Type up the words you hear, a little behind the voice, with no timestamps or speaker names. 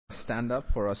stand up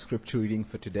for our scripture reading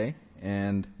for today,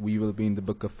 and we will be in the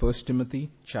book of 1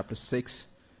 Timothy, chapter 6,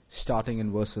 starting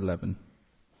in verse 11.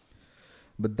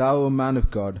 But thou, O man of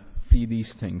God, flee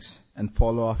these things, and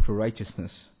follow after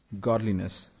righteousness,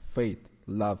 godliness, faith,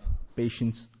 love,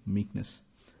 patience, meekness.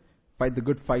 Fight the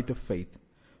good fight of faith.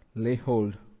 Lay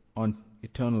hold on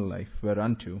eternal life,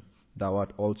 whereunto thou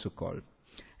art also called,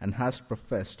 and hast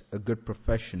professed a good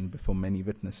profession before many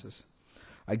witnesses.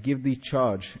 I give thee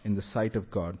charge in the sight of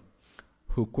God,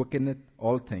 who quickeneth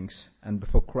all things, and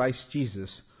before Christ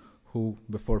Jesus, who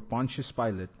before Pontius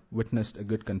Pilate witnessed a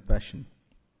good confession,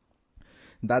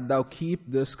 that thou keep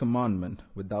this commandment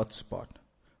without spot,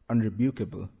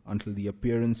 unrebukable, until the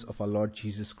appearance of our Lord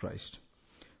Jesus Christ,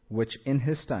 which in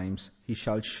his times he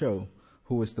shall show,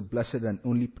 who is the blessed and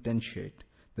only potentate,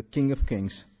 the King of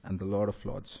kings and the Lord of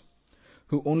lords,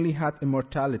 who only hath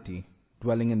immortality,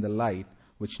 dwelling in the light,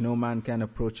 which no man can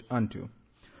approach unto,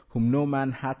 whom no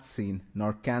man hath seen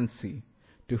nor can see,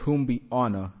 to whom be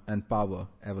honor and power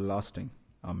everlasting.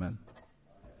 Amen.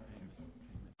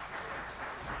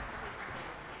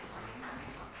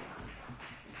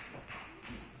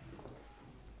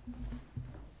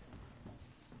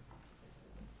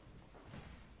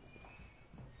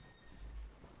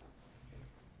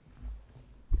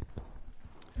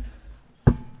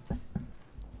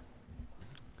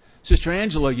 Sister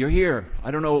Angela, you're here.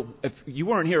 I don't know if you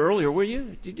weren't here earlier, were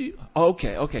you? Did you? Oh,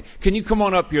 okay. Can you come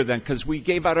on up here then? Because we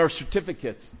gave out our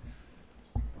certificates.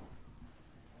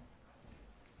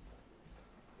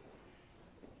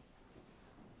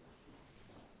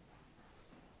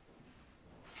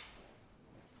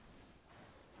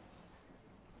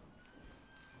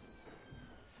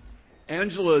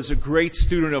 Angela is a great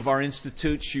student of our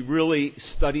institute. She really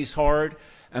studies hard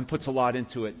and puts a lot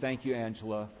into it. Thank you,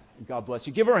 Angela. God bless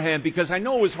you. Give her a hand, because I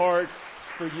know it was hard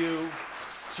for you.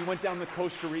 She went down to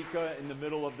Costa Rica in the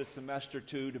middle of the semester,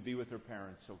 too, to be with her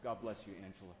parents. So God bless you,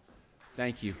 Angela.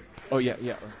 Thank you. Oh,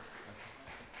 yeah.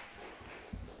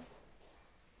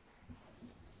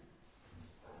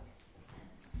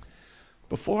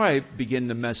 Before I begin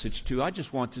the message, too, I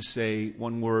just want to say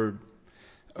one word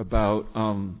about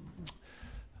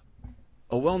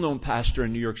a well-known pastor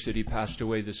in New York City passed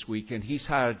away this week, and he's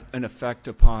had an effect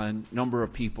upon a number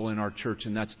of people in our church,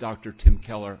 and that's Dr. Tim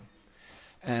Keller.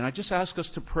 And I just ask us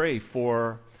to pray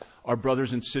for our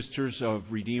brothers and sisters of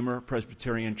Redeemer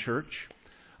Presbyterian Church.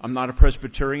 I'm not a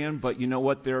Presbyterian, but you know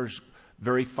what? There's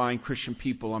very fine Christian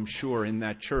people, I'm sure, in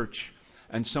that church.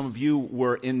 And some of you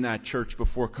were in that church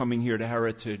before coming here to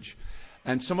Heritage.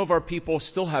 And some of our people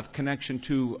still have connection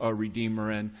to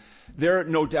Redeemer, and they're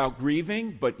no doubt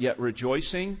grieving, but yet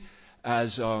rejoicing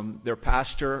as their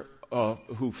pastor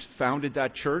who founded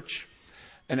that church.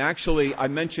 And actually, I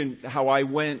mentioned how I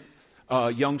went,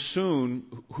 Young Soon,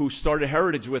 who started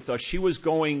Heritage with us. She was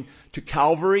going to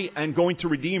Calvary and going to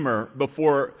Redeemer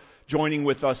before joining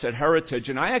with us at Heritage.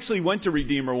 And I actually went to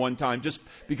Redeemer one time just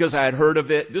because I had heard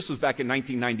of it. This was back in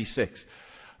 1996.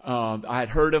 I had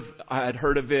heard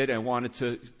of it and wanted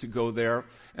to go there,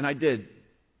 and I did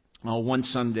one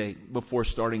Sunday before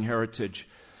starting Heritage.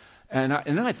 And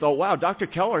then I thought, wow, Dr.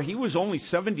 Keller, he was only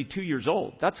 72 years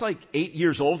old. That's like 8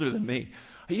 years older than me.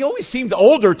 He always seemed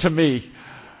older to me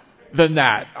than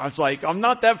that. I was like, I'm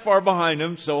not that far behind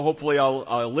him, so hopefully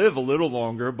I'll live a little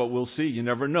longer, but we'll see. You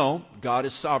never know. God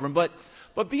is sovereign.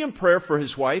 But be in prayer for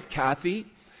his wife, Kathy.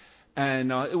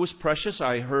 And it was precious.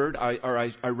 I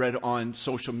read on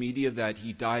social media that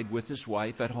he died with his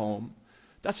wife at home.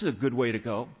 That's a good way to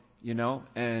go, you know.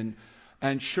 And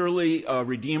surely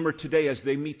Redeemer today, as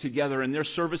they meet together in their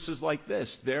services like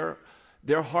this,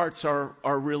 their hearts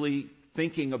are really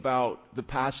thinking about the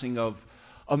passing of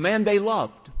a man they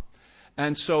loved.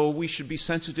 And so we should be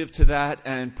sensitive to that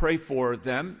and pray for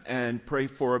them and pray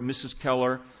for Mrs.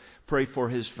 Keller, pray for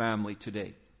his family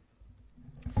today.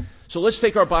 So let's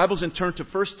take our Bibles and turn to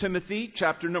 1 Timothy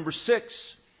chapter number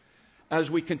 6 as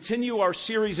we continue our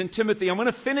series in Timothy. I'm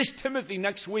going to finish Timothy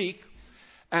next week,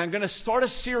 and I'm going to start a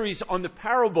series on the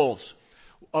parables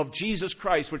of Jesus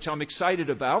Christ, which I'm excited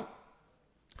about.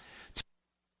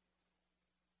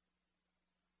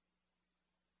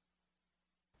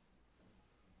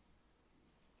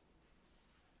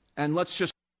 And let's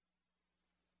just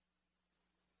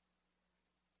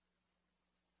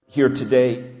here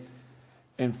today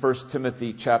in 1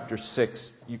 Timothy chapter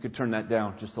 6. You could turn that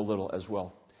down just a little as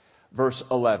well. Verse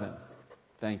 11.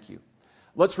 Thank you.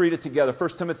 Let's read it together.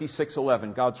 1 Timothy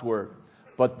 6:11, God's Word.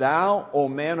 But thou, O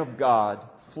man of God,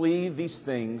 flee these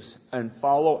things and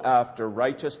follow after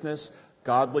righteousness,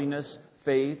 godliness,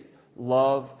 faith,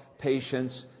 love,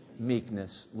 patience,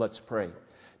 meekness. Let's pray.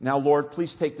 Now, Lord,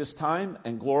 please take this time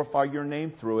and glorify your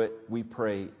name through it, we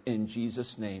pray. In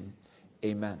Jesus' name,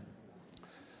 amen.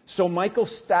 So Michael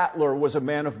Statler was a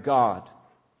man of God,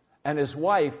 and his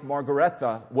wife,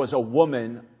 Margaretha, was a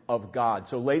woman of God.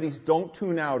 So ladies, don't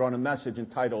tune out on a message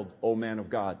entitled, "Oh Man of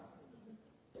God."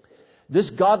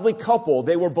 This godly couple,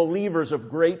 they were believers of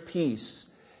great peace,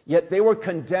 yet they were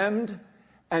condemned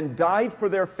and died for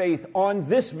their faith on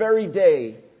this very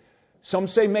day. Some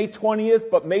say May 20th,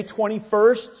 but May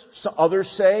 21st, others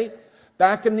say,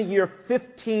 back in the year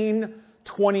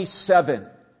 1527.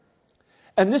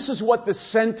 And this is what the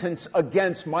sentence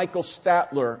against Michael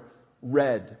Statler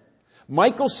read.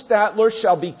 Michael Statler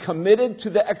shall be committed to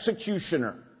the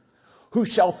executioner, who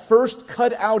shall first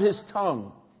cut out his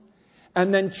tongue,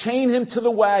 and then chain him to the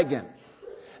wagon,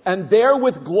 and there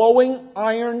with glowing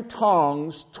iron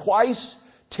tongs twice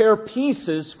tear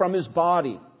pieces from his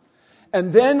body.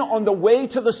 And then on the way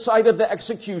to the site of the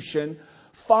execution,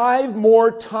 5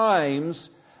 more times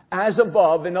as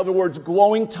above, in other words,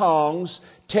 glowing tongs,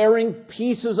 tearing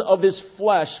pieces of his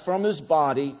flesh from his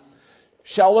body,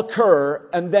 shall occur,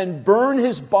 and then burn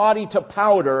his body to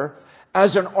powder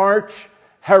as an arch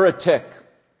heretic.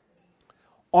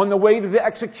 On the way to the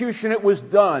execution, it was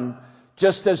done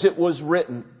just as it was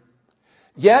written.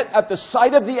 Yet, at the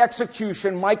site of the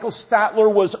execution, Michael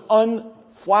Statler was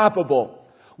unflappable.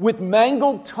 With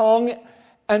mangled tongue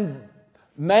and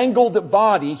mangled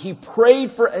body, he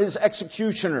prayed for his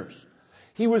executioners.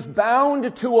 He was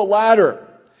bound to a ladder,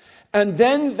 and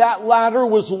then that ladder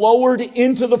was lowered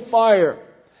into the fire.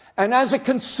 And as it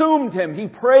consumed him, he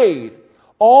prayed,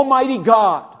 "Almighty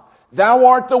God, thou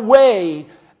art the way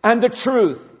and the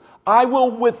truth. I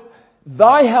will with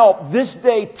thy help this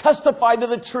day testify to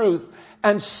the truth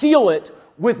and seal it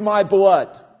with my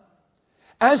blood."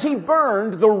 As he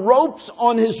burned, the ropes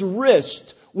on his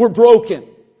wrist were broken.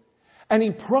 And he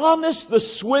promised the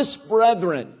Swiss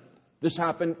brethren, this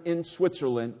happened in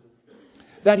Switzerland,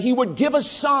 that he would give a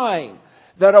sign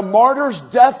that a martyr's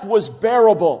death was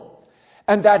bearable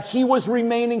and that he was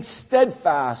remaining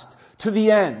steadfast to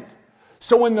the end.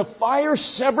 So when the fire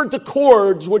severed the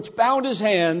cords which bound his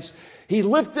hands, he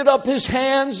lifted up his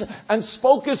hands and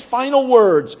spoke his final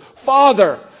words,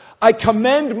 "Father, I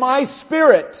commend my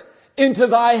spirit into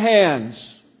thy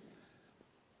hands."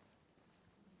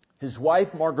 His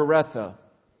wife, Margaretha,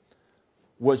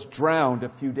 was drowned a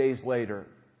few days later.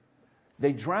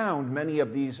 They drowned many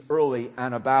of these early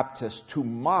Anabaptists to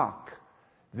mock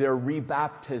their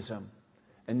rebaptism.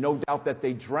 And no doubt that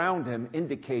they drowned him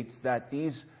indicates that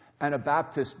these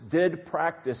Anabaptists did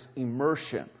practice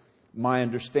immersion, my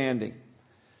understanding.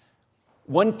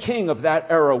 One king of that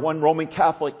era, one Roman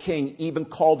Catholic king, even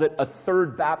called it a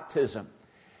third baptism.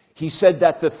 He said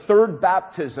that the third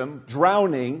baptism,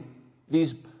 drowning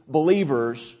these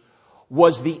believers,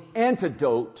 was the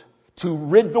antidote to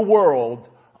rid the world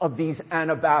of these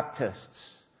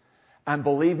Anabaptists. And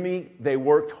believe me, they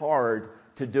worked hard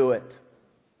to do it.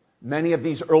 Many of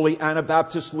these early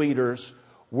Anabaptist leaders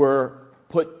were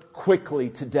put quickly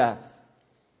to death.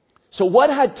 So what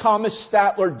had Thomas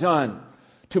Statler done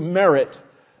to merit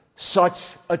such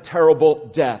a terrible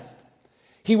death?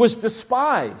 He was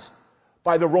despised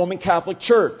by the Roman Catholic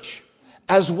Church,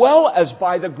 as well as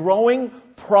by the growing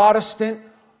Protestant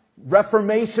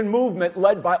Reformation movement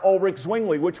led by Ulrich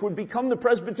Zwingli, which would become the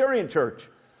Presbyterian Church.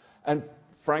 And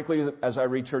frankly, as I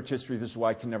read church history, this is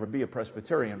why I can never be a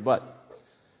Presbyterian. But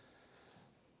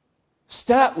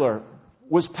Statler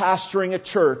was pastoring a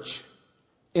church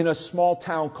in a small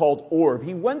town called Orb.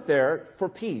 He went there for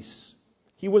peace.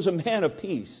 He was a man of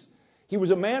peace. He was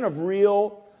a man of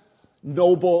real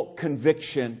noble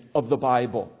conviction of the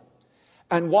Bible.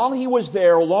 And while he was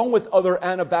there, along with other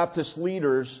Anabaptist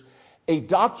leaders, a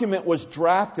document was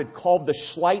drafted called the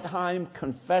Schleitheim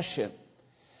Confession.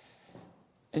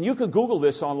 And you could Google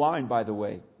this online, by the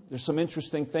way. There's some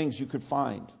interesting things you could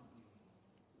find.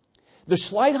 The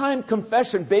Schleitheim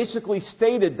Confession basically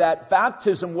stated that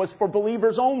baptism was for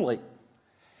believers only.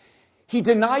 He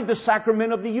denied the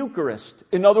sacrament of the Eucharist.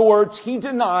 In other words, he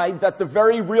denied that the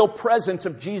very real presence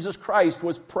of Jesus Christ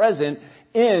was present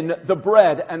in the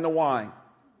bread and the wine.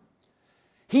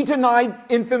 He denied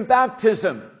infant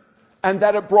baptism and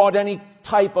that it brought any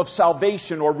type of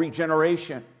salvation or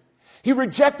regeneration. He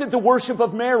rejected the worship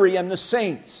of Mary and the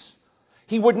saints.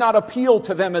 He would not appeal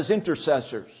to them as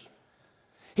intercessors.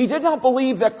 He did not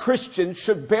believe that Christians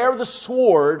should bear the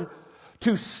sword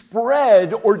to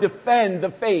spread or defend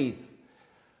the faith.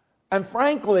 And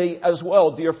frankly, as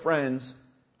well, dear friends,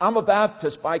 I'm a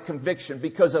Baptist by conviction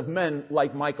because of men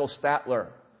like Michael Statler.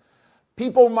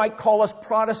 People might call us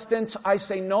Protestants. I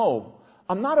say no.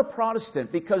 I'm not a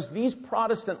Protestant because these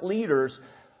Protestant leaders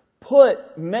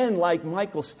put men like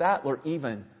Michael Statler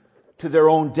even to their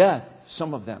own death,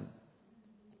 some of them.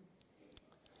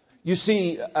 You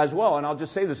see as well, and I'll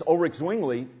just say this, Ulrich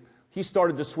Zwingli, he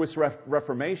started the Swiss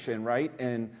Reformation, right?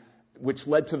 And which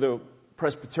led to the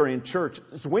Presbyterian Church.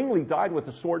 Zwingli died with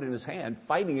a sword in his hand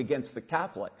fighting against the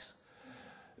Catholics.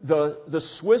 The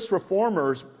Swiss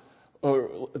reformers,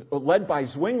 led by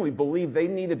Zwingli, believed they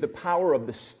needed the power of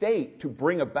the state to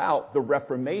bring about the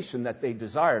Reformation that they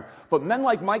desired. But men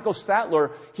like Michael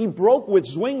Statler, he broke with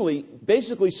Zwingli,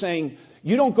 basically saying,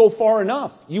 you don't go far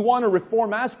enough. You want to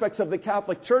reform aspects of the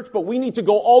Catholic Church, but we need to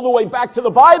go all the way back to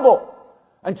the Bible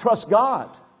and trust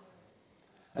God.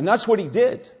 And that's what he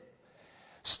did.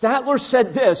 Statler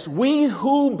said this, we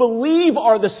who believe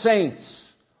are the saints.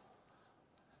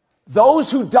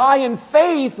 Those who die in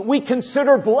faith we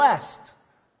consider blessed.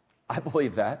 I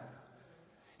believe that.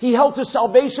 He held to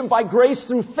salvation by grace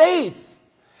through faith.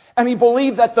 And he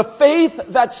believed that the faith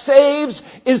that saves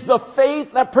is the faith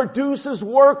that produces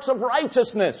works of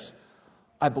righteousness.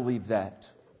 I believe that.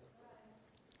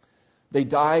 They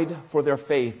died for their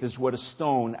faith is what a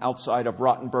stone outside of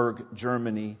Rottenburg,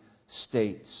 Germany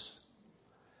states.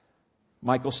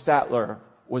 Michael Statler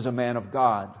was a man of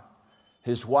God.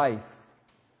 His wife,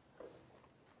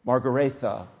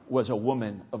 Margaretha, was a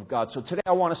woman of God. So today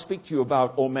I want to speak to you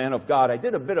about, oh man of God. I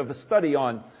did a bit of a study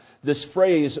on this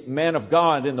phrase, man of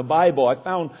God, in the Bible.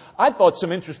 I thought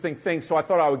some interesting things, so I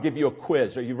thought I would give you a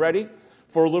quiz. Are you ready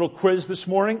for a little quiz this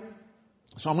morning?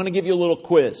 So I'm going to give you a little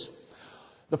quiz.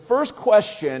 The first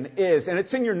question is, and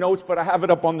it's in your notes, but I have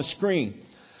it up on the screen.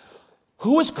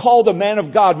 Who is called a man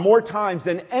of God more times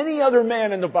than any other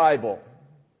man in the Bible?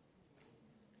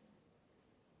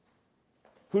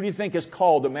 Who do you think is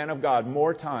called a man of God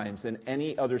more times than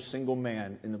any other single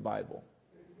man in the Bible?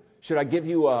 Should I give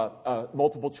you a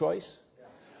multiple choice?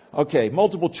 Okay,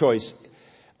 multiple choice.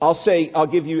 I'll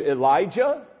give you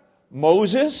Elijah,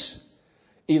 Moses,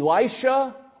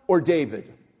 Elisha, or David.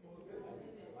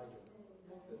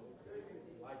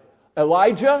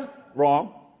 Elijah,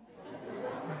 wrong.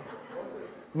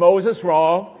 Moses,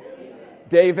 wrong.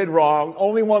 David, wrong.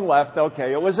 Only one left.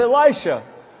 Okay, it was Elisha.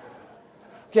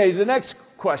 Okay, the next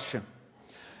question.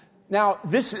 Now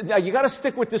you got to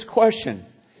stick with this question.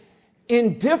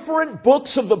 In different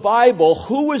books of the Bible,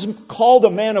 who is called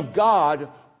a man of God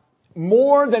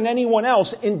more than anyone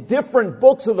else in different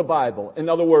books of the Bible? In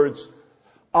other words,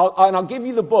 I'll give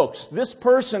you the books. This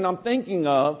person I'm thinking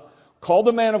of, called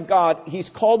a man of God, he's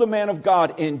called a man of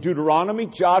God in Deuteronomy,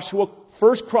 Joshua,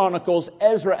 1 Chronicles,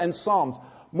 Ezra, and Psalms,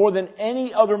 more than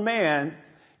any other man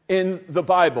in the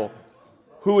Bible.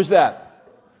 Who is that?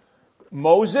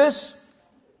 Moses?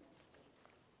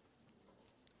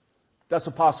 That's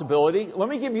a possibility. Let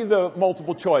me give you the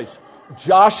multiple choice.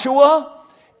 Joshua,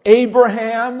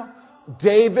 Abraham,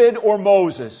 David, or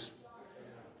Moses?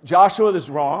 Joshua is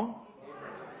wrong.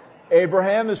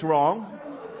 Abraham is wrong.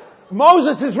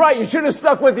 Moses is right. You should have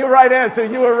stuck with your right answer.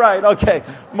 You were right. Okay.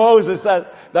 Moses,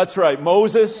 that's right.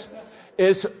 Moses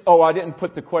is... Oh, I didn't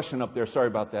put the question up there. Sorry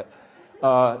about that.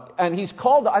 And he's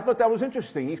called... I thought that was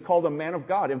interesting. He's called a man of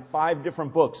God in 5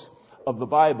 different books of the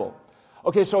Bible.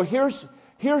 Okay, so here's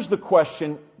the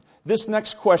question. This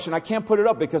next question, I can't put it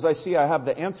up because I see I have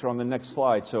the answer on the next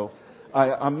slide. So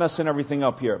I'm messing everything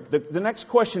up here. The next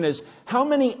question is, how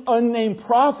many unnamed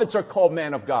prophets are called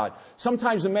man of God?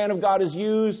 Sometimes the man of God is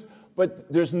used,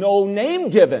 but there's no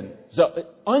name given. So,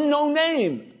 unknown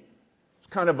name.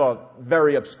 It's kind of a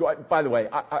very obscure... By the way,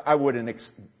 I wouldn't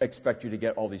expect you to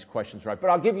get all these questions right, but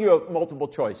I'll give you a multiple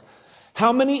choice.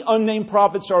 How many unnamed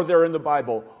prophets are there in the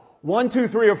Bible? 1, 2,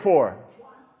 3, or 4?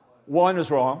 1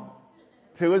 is wrong.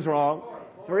 2 is wrong.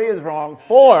 3 is wrong.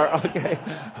 4, okay.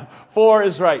 4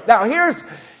 is right. Now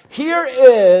here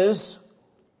is,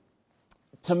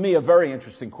 to me, a very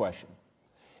interesting question.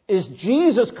 Is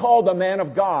Jesus called a man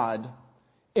of God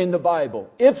in the Bible?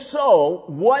 If so,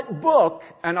 what book?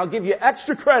 And I'll give you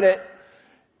extra credit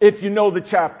if you know the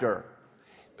chapter.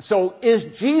 So, is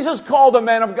Jesus called a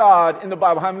man of God in the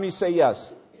Bible? How many say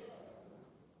yes?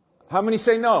 How many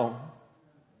say no?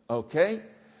 Okay.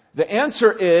 The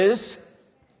answer is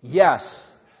yes.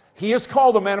 He is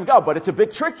called a man of God, but it's a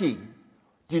bit tricky.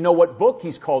 Do you know what book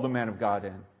he's called a man of God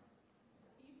in?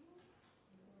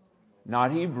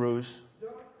 Not Hebrews.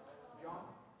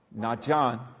 Not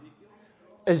John.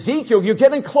 Ezekiel, you're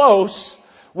getting close.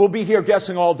 We'll be here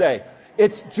guessing all day.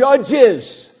 It's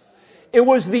Judges. It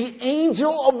was the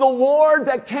angel of the Lord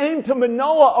that came to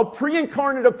Manoah, a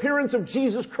pre-incarnate appearance of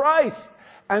Jesus Christ.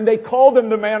 And they called him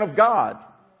the man of God.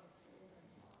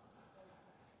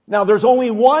 Now, there's only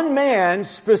one man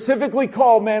specifically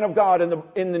called man of God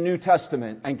in the New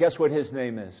Testament. And guess what his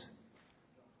name is?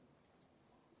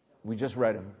 We just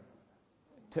read him.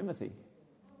 Timothy.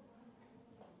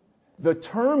 The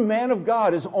term man of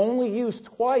God is only used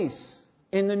twice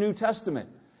in the New Testament.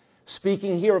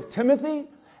 Speaking here of Timothy,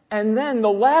 and then the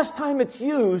last time it's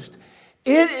used,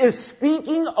 it is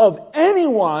speaking of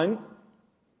anyone,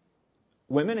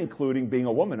 women including being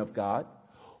a woman of God,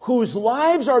 whose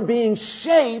lives are being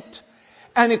shaped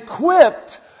and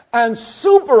equipped and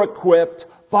super equipped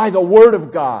by the Word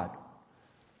of God.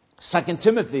 2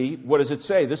 Timothy, what does it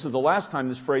say? This is the last time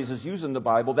this phrase is used in the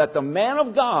Bible, that the man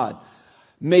of God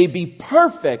may be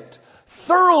perfect,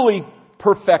 thoroughly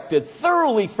perfected,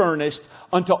 thoroughly furnished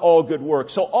unto all good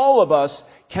works. So all of us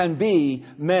can be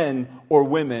men or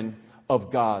women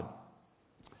of God.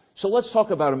 So let's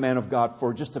talk about a man of God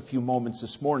for just a few moments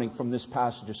this morning from this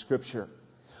passage of Scripture.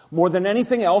 More than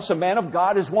anything else, a man of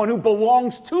God is one who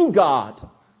belongs to God.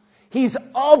 He's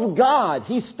of God.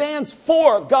 He stands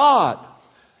for God.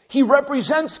 He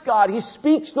represents God. He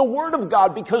speaks the Word of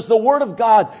God because the Word of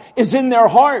God is in their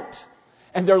heart.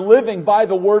 And they're living by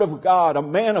the Word of God. A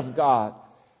man of God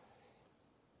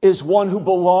is one who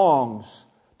belongs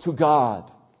to God.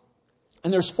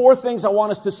 And there's 4 things I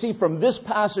want us to see from this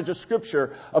passage of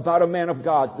Scripture about a man of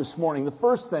God this morning. The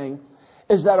first thing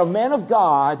is that a man of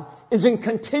God is in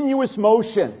continuous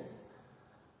motion.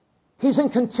 He's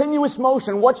in continuous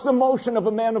motion. What's the motion of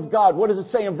a man of God? What does it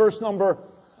say in verse number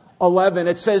 11?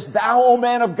 It says, "Thou, O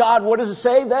man of God," what does it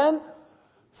say then?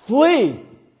 "Flee."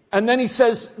 And then he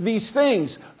says these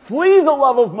things. Flee the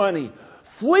love of money.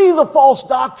 Flee the false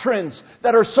doctrines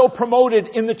that are so promoted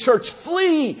in the church.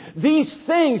 Flee these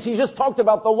things. He just talked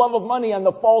about the love of money and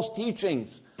the false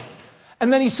teachings.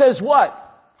 And then he says what?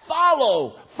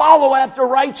 Follow. Follow after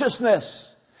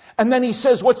righteousness. And then he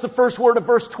says, what's the first word of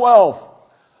verse 12?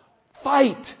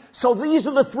 Fight. So these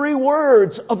are the 3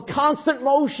 words of constant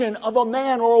motion of a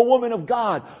man or a woman of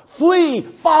God.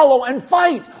 Flee, follow, and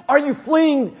fight. Are you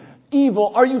fleeing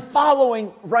evil? Are you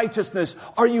following righteousness?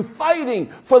 Are you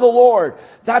fighting for the Lord?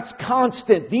 That's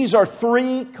constant. These are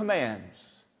 3 commands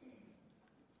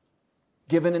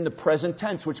given in the present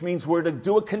tense, which means we're to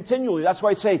do it continually. That's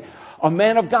why I say a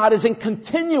man of God is in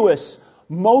continuous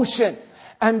motion.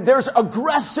 And there's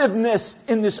aggressiveness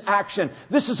in this action.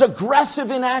 This is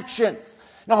aggressive in action.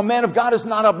 Now, a man of God is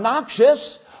not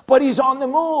obnoxious, but he's on the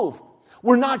move.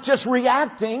 We're not just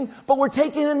reacting, but we're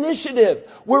taking initiative.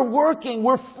 We're working.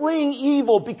 We're fleeing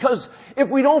evil because if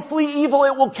we don't flee evil,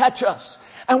 it will catch us.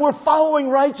 And we're following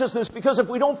righteousness because if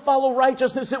we don't follow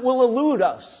righteousness, it will elude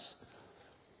us.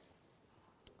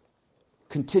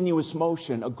 Continuous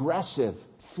motion, aggressive,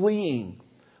 fleeing,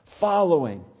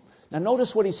 following. Now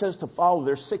notice what he says to follow.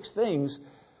 There's 6 things.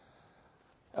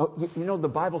 You know, the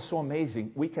Bible's so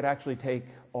amazing. We could actually take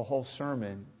a whole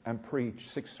sermon and preach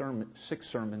 6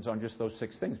 sermons on just those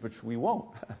 6 things, which we won't.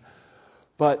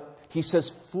 But he says,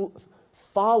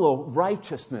 follow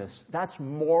righteousness. That's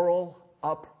moral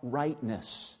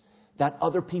uprightness that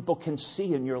other people can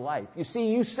see in your life. You see,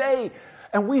 you say,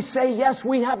 and we say, yes,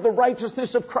 we have the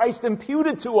righteousness of Christ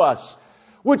imputed to us,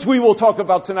 which we will talk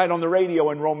about tonight on the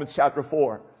radio in Romans chapter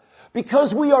 4.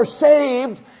 Because we are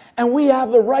saved and we have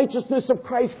the righteousness of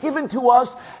Christ given to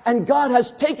us and God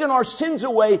has taken our sins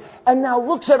away and now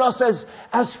looks at us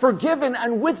as forgiven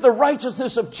and with the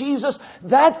righteousness of Jesus,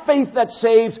 that faith that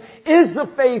saves is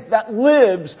the faith that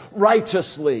lives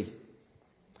righteously.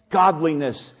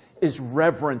 Godliness is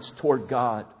reverence toward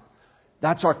God.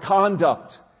 That's our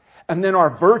conduct. And then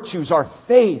our virtues, our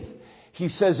faith. He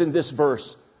says in this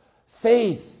verse,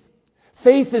 faith.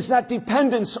 Faith is that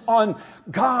dependence on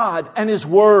God and His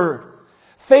Word.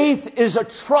 Faith is a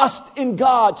trust in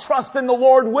God. Trust in the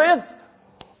Lord with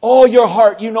all your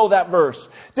heart. You know that verse.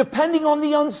 Depending on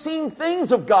the unseen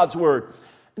things of God's Word.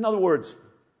 In other words,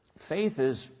 faith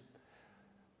is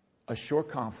a sure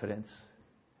confidence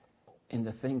in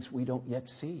the things we don't yet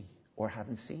see or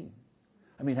haven't seen.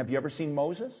 I mean, have you ever seen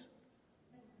Moses?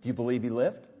 Do you believe he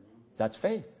lived? That's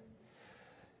faith.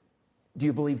 Do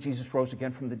you believe Jesus rose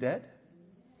again from the dead?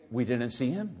 We didn't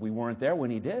see Him. We weren't there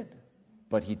when He did.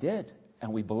 But He did.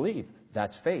 And we believe.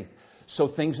 That's faith. So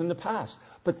things in the past.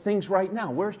 But things right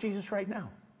now. Where's Jesus right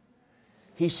now?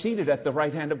 He's seated at the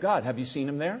right hand of God. Have you seen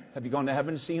Him there? Have you gone to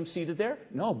heaven to see Him seated there?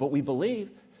 No, but we believe.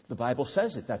 The Bible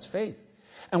says it. That's faith.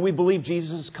 And we believe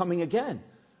Jesus is coming again.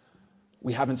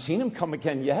 We haven't seen Him come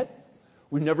again yet.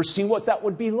 We've never seen what that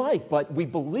would be like. But we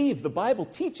believe. The Bible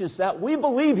teaches that. We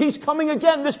believe He's coming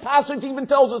again. This passage even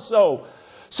tells us so.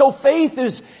 So faith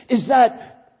is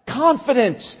that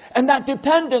confidence and that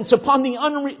dependence upon the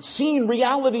unseen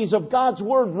realities of God's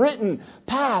Word written,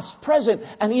 past, present,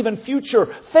 and even future.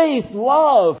 Faith,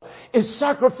 love, is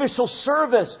sacrificial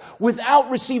service without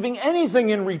receiving anything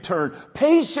in return.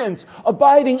 Patience,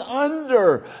 abiding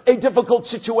under a difficult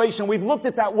situation. We've looked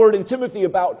at that word in Timothy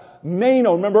about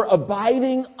meno. Remember,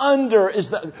 abiding under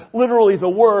is literally the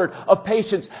word of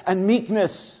patience. And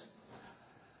meekness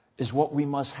is what we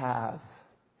must have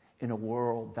in a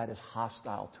world that is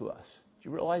hostile to us. Do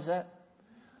you realize that?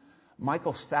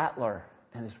 Michael Statler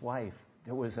and his wife,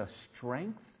 there was a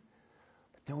strength,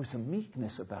 but there was a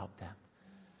meekness about them.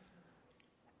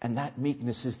 And that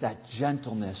meekness is that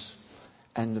gentleness.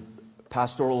 And the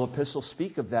pastoral epistles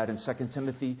speak of that in 2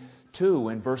 Timothy 2.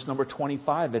 In verse number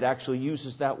 25, it actually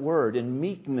uses that word, in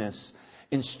meekness,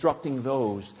 instructing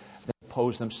those that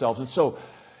oppose themselves. And so,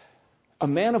 a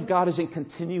man of God is in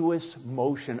continuous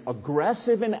motion,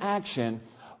 aggressive in action,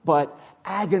 but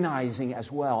agonizing as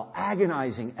well.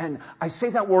 Agonizing. And I say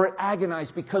that word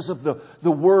agonize because of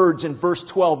the words in verse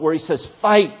 12 where he says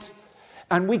fight.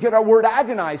 And we get our word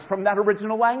agonize from that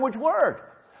original language word.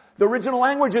 The original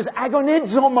language is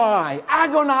agonizomai,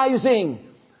 agonizing.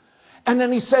 And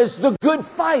then he says the good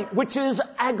fight, which is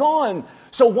agon.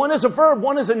 So one is a verb,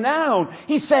 one is a noun.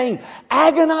 He's saying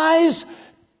agonize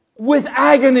with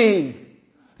agony.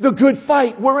 The good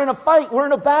fight. We're in a fight. We're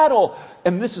in a battle.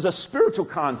 And this is a spiritual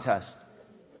contest.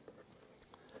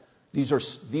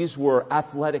 These were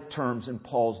athletic terms in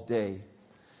Paul's day.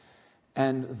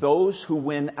 And those who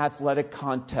win athletic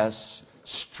contests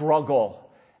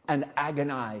struggle and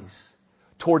agonize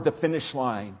toward the finish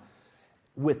line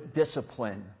with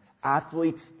discipline.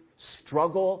 Athletes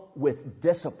struggle with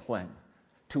discipline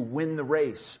to win the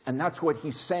race. And that's what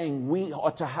he's saying we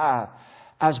ought to have.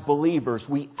 As believers,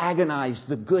 we agonize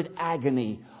the good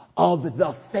agony of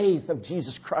the faith of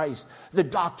Jesus Christ, the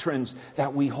doctrines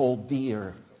that we hold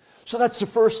dear. So that's the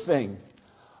first thing.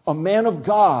 A man of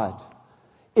God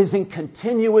is in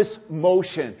continuous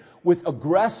motion with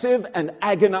aggressive and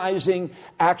agonizing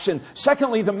action.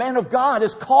 Secondly, the man of God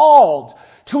is called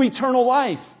to eternal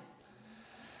life.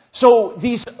 So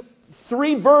these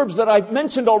three verbs that I've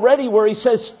mentioned already where he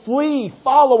says flee,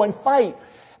 follow, and fight.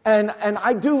 And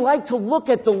I do like to look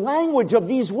at the language of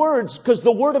these words because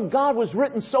the Word of God was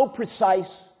written so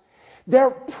precise.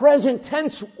 They're present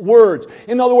tense words.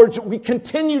 In other words, we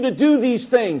continue to do these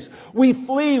things. We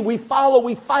flee, we follow,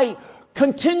 we fight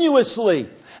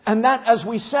continuously. And that, as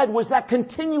we said, was that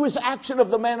continuous action of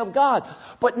the man of God.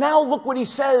 But now look what he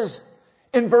says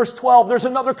in verse 12. There's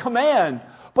another command.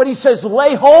 But he says,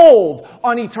 lay hold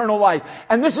on eternal life.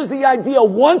 And this is the idea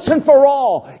once and for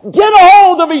all. Get a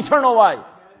hold of eternal life.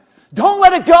 Don't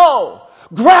let it go.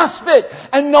 Grasp it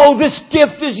and know this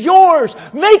gift is yours.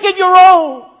 Make it your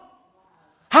own.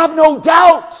 Have no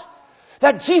doubt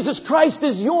that Jesus Christ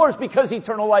is yours because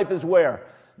eternal life is where?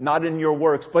 Not in your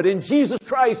works, but in Jesus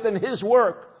Christ and His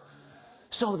work.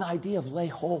 So the idea of lay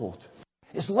hold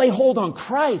is lay hold on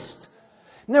Christ.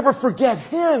 Never forget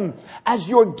Him as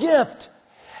your gift.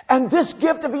 And this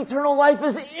gift of eternal life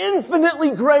is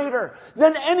infinitely greater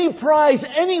than any prize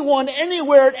anyone,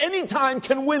 anywhere, at any time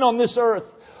can win on this earth.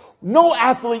 No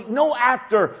athlete, no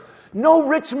actor, no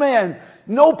rich man,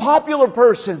 no popular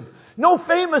person, no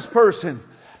famous person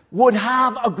would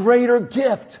have a greater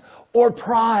gift or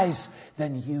prize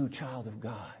than you, child of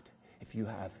God, if you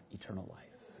have eternal life.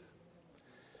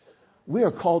 We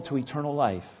are called to eternal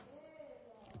life.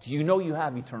 Do you know you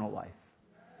have eternal life?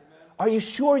 Are you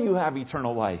sure you have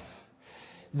eternal life?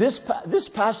 This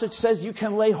passage says you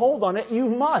can lay hold on it. You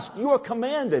must. You are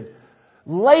commanded.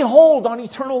 Lay hold on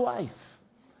eternal life.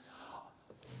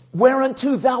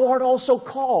 Whereunto thou art also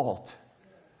called.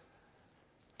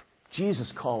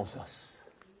 Jesus calls us.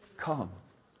 Come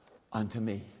unto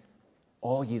me,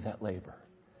 all ye that labor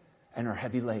and are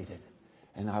heavy laden,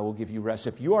 and I will give you rest.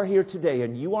 If you are here today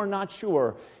and you are not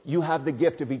sure you have the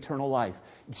gift of eternal life,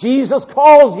 Jesus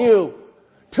calls you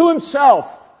to Himself.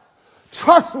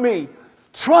 Trust me.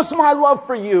 Trust my love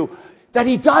for you. That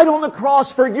He died on the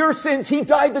cross for your sins. He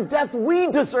died the death we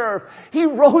deserve. He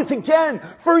rose again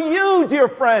for you, dear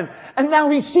friend. And now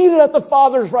He's seated at the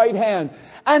Father's right hand.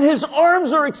 And His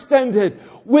arms are extended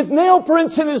with nail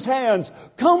prints in His hands.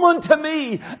 Come unto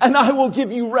me and I will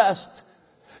give you rest.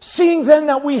 Seeing then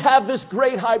that we have this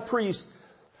great high priest,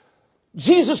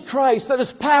 Jesus Christ, that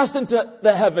has passed into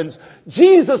the heavens,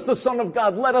 Jesus the Son of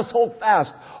God, let us hold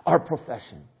fast our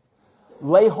profession.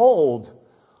 Lay hold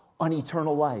on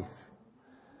eternal life.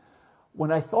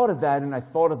 When I thought of that and I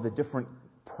thought of the different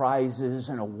prizes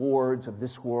and awards of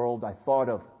this world, I thought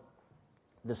of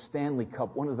the Stanley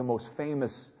Cup, one of the most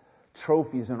famous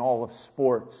trophies in all of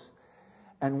sports.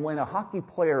 And when a hockey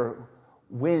player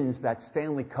wins that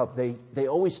Stanley Cup, they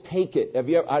always take it.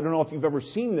 I don't know if you've ever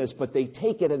seen this, but they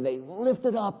take it and they lift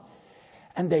it up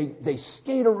and they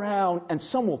skate around, and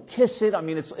some will kiss it. I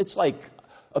mean, it's like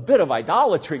a bit of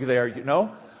idolatry there, you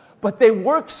know. But they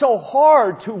work so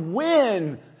hard to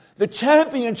win the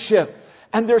championship,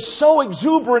 and they're so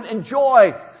exuberant in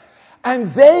joy.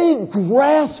 And they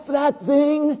grasp that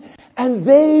thing, and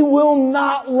they will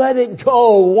not let it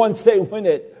go once they win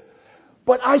it.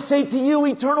 But I say to you,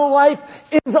 eternal life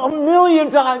is a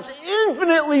million times,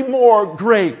 infinitely more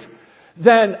great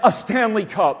than a Stanley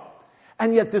Cup.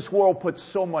 And yet this world puts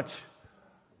so much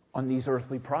on these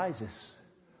earthly prizes.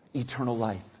 Eternal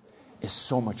life is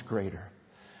so much greater.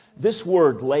 This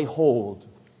word, lay hold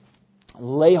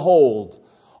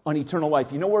on eternal life.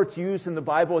 You know where it's used in the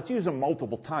Bible? It's used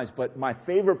multiple times, but my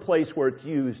favorite place where it's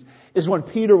used is when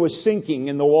Peter was sinking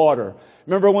in the water.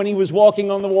 Remember when he was walking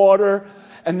on the water?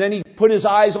 And then he put his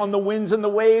eyes on the winds and the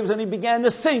waves and he began to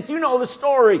sink. You know the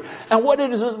story. And what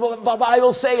does the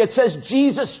Bible say? It says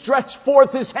Jesus stretched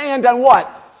forth his hand and what?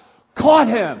 Caught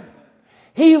him.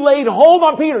 He laid hold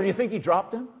on Peter. You think he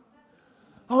dropped him?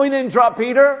 Oh, he didn't drop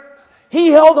Peter.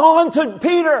 He held on to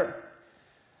Peter.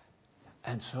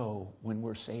 And so when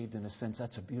we're saved, in a sense,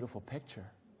 that's a beautiful picture.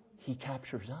 He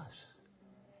captures us.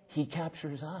 He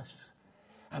captures us.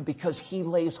 And because He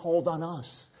lays hold on us.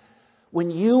 When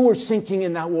you were sinking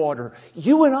in that water,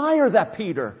 you and I are that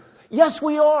Peter. Yes,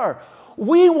 we are.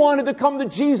 We wanted to come to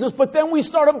Jesus, but then we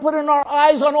started putting our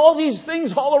eyes on all these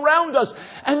things all around us.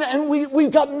 And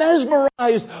we got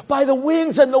mesmerized by the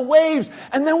winds and the waves.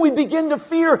 And then we begin to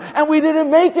fear, and we didn't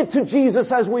make it to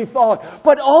Jesus as we thought.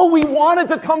 But we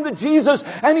wanted to come to Jesus,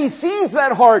 and He sees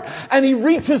that heart, and He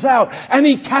reaches out, and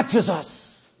He catches us.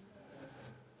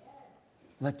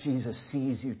 Let Jesus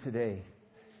seize you today.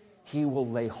 He will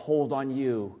lay hold on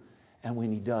you, and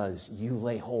when He does, you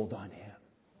lay hold on Him.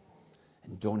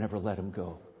 And don't ever let Him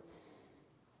go.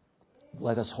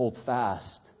 Let us hold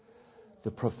fast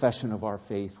the profession of our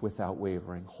faith without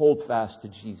wavering. Hold fast to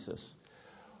Jesus.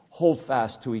 Hold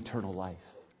fast to eternal life.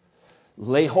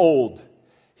 Lay hold,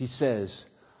 He says,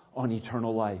 on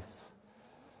eternal life.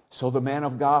 So the man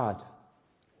of God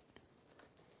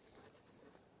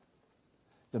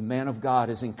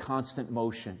is in constant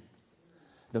motion.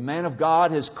 The man of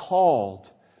God is called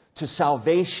to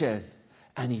salvation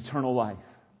and eternal life.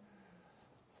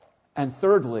 And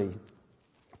thirdly,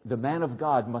 the man of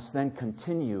God must then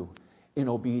continue in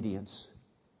obedience.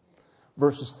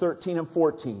 Verses 13 and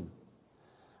 14.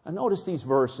 And notice these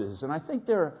verses, and I think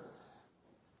they're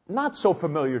not so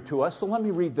familiar to us, so let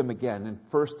me read them again in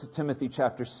 1 Timothy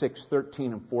chapter 6,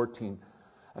 13 and 14.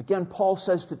 Again, Paul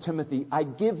says to Timothy, I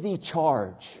give thee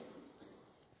charge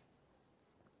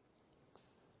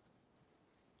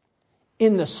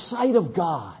in the sight of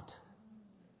God,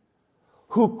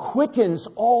 who quickens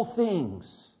all things,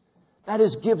 that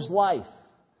is, gives life,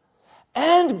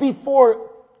 and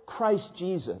before Christ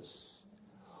Jesus,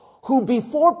 who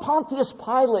before Pontius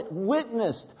Pilate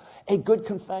witnessed a good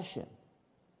confession,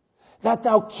 that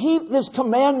thou keep this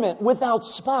commandment without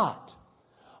spot,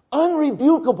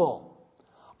 unrebukable,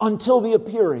 until the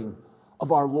appearing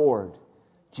of our Lord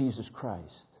Jesus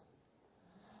Christ.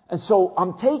 And so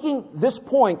I'm taking this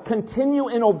point, continue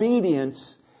in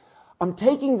obedience. I'm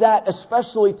taking that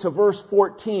especially to verse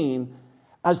 14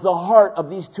 as the heart of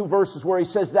these two verses where he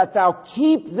says that thou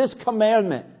keep this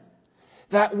commandment.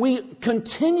 That we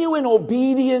continue in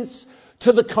obedience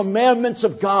to the commandments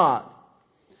of God.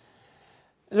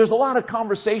 There's a lot of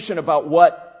conversation about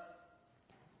what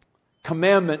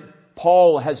commandment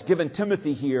Paul has given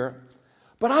Timothy here.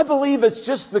 But I believe it's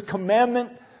just the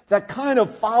commandment that kind of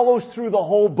follows through the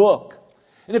whole book.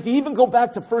 And if you even go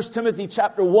back to 1 Timothy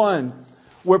chapter 1,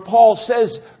 where Paul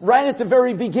says, right at the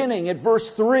very beginning, at verse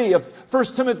 3 of 1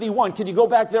 Timothy 1, can you go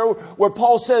back there where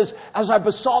Paul says, as I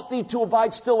besought thee to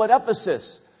abide still at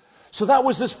Ephesus. So that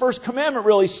was his first commandment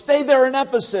really, stay there in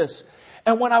Ephesus.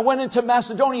 And when I went into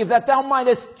Macedonia, that thou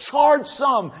mightest charge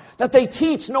some that they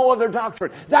teach no other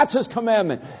doctrine. That's his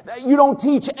commandment. You don't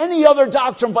teach any other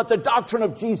doctrine but the doctrine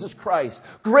of Jesus Christ.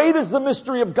 Great is the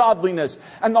mystery of godliness.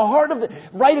 And the heart of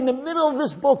right in the middle of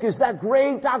this book is that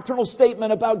great doctrinal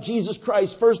statement about Jesus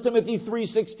Christ. 1 Timothy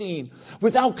 3:16.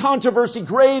 Without controversy,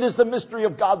 great is the mystery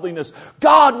of godliness.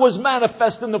 God was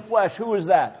manifest in the flesh. Who is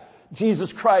that?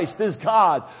 Jesus Christ is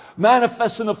God,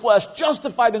 manifest in the flesh,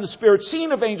 justified in the Spirit,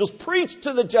 seen of angels, preached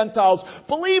to the Gentiles,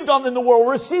 believed on in the world,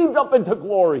 received up into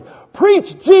glory. Preach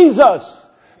Jesus!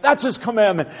 That's His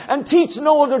commandment. And teach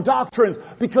no other doctrines,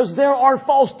 because there are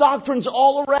false doctrines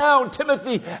all around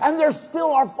Timothy, and there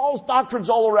still are false doctrines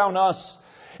all around us.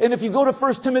 And if you go to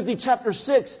 1 Timothy chapter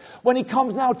 6, when he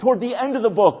comes now toward the end of the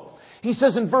book, he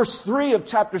says in verse 3 of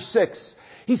chapter 6,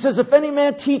 he says, if any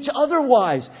man teach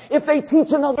otherwise, if they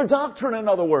teach another doctrine, in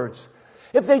other words,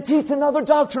 if they teach another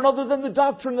doctrine other than the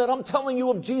doctrine that I'm telling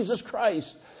you of Jesus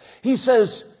Christ, he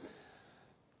says,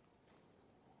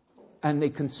 and they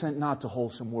consent not to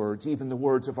wholesome words, even the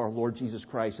words of our Lord Jesus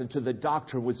Christ, and to the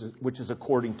doctrine which is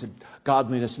according to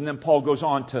godliness. And then Paul goes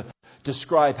on to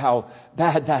describe how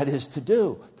bad that is to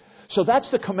do. So that's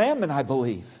the commandment, I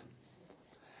believe.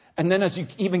 And then as you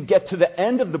even get to the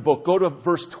end of the book, go to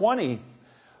verse 20,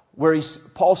 where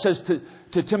Paul says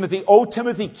to Timothy, O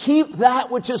Timothy, keep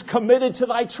that which is committed to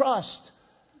thy trust,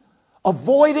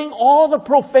 avoiding all the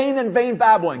profane and vain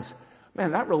babblings.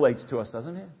 Man, that relates to us,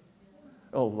 doesn't it?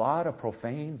 A lot of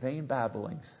profane, vain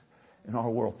babblings in our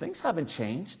world. Things haven't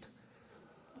changed.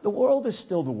 The world is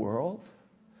still the world.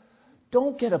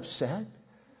 Don't get upset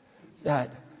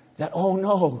that oh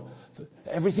no,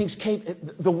 everything's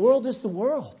the world is the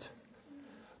world.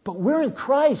 But we're in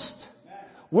Christ.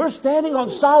 We're standing on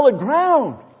solid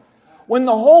ground. When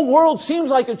the whole world seems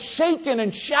like it's shaking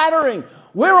and shattering,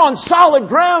 we're on solid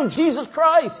ground, Jesus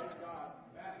Christ.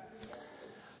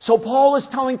 So Paul is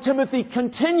telling Timothy,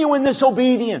 continue in this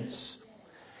obedience,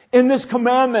 in this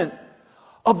commandment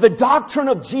of the doctrine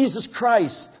of Jesus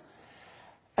Christ.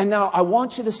 And now I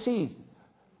want you to see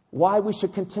why we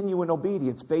should continue in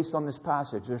obedience based on this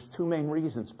passage. There's two main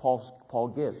reasons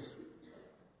Paul gives.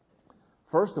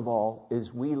 First of all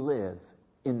is we live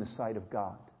in the sight of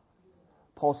God.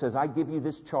 Paul says, I give you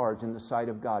this charge in the sight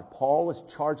of God. Paul is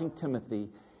charging Timothy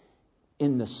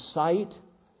in the sight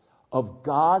of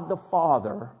God the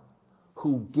Father,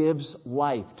 who gives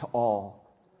life to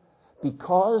all.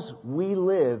 Because we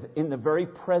live in the very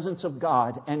presence of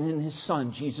God and in His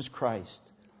Son, Jesus Christ,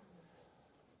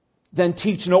 then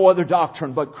teach no other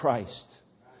doctrine but Christ.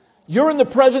 You're in the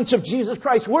presence of Jesus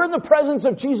Christ. We're in the presence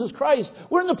of Jesus Christ.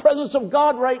 We're in the presence of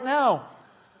God right now.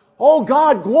 Oh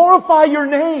God, glorify your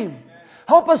name.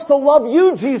 Help us to love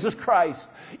you, Jesus Christ.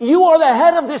 You are the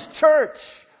head of this church.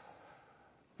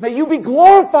 May you be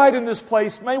glorified in this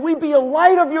place. May we be a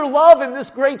light of your love in this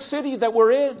great city that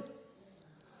we're in.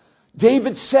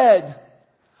 David said,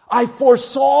 I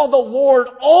foresaw the Lord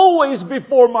always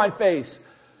before my face.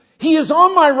 He is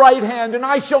on my right hand and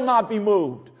I shall not be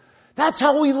moved. That's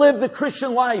how we live the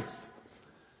Christian life.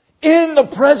 In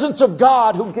the presence of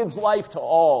God who gives life to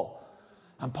all.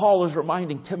 And Paul is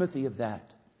reminding Timothy of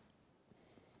that.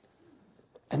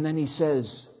 And then he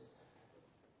says,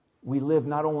 we live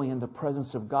not only in the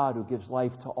presence of God who gives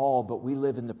life to all, but we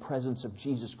live in the presence of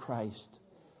Jesus Christ,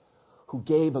 who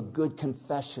gave a good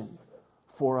confession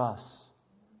for us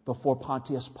before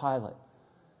Pontius Pilate.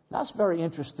 That's very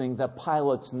interesting that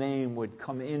Pilate's name would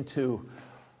come into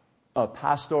a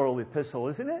pastoral epistle,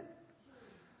 isn't it?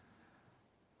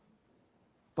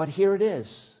 But here it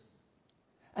is.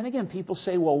 And again, people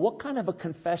say, well, what kind of a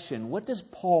confession? What does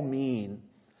Paul mean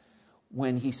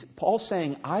when Paul's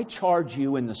saying, I charge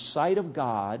you in the sight of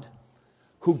God,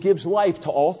 who gives life to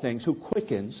all things, who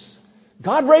quickens.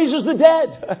 God raises the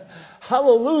dead.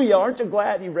 Hallelujah. Aren't you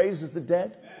glad He raises the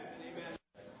dead? Amen.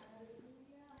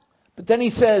 But then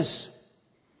he says,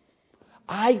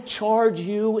 I charge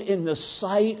you in the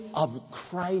sight of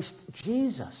Christ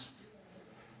Jesus,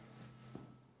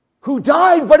 who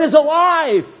died but is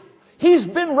alive. He's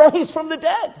been raised from the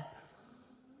dead.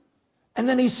 And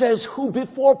then he says, who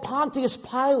before Pontius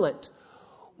Pilate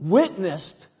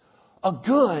witnessed a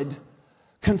good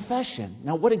confession.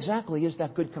 Now, what exactly is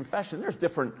that good confession? There's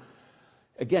different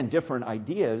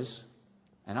ideas,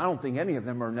 and I don't think any of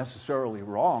them are necessarily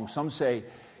wrong. Some say,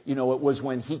 it was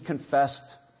when he confessed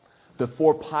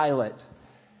before Pilate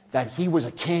that he was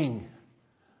a king.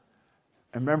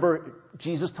 And remember,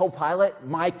 Jesus told Pilate,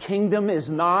 my kingdom is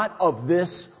not of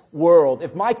this world.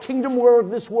 If my kingdom were of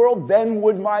this world, then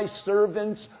would my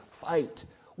servants fight.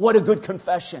 What a good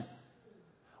confession.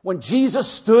 When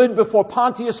Jesus stood before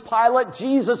Pontius Pilate,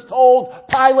 Jesus told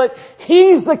Pilate,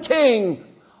 He's the king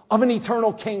of an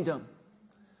eternal kingdom.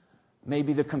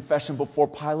 Maybe the confession before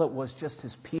Pilate was just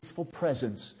His peaceful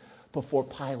presence before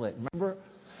Pilate. Remember,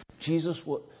 Jesus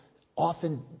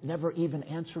often never even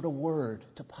answered a word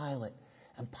to Pilate.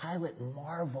 And Pilate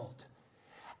marveled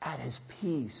at His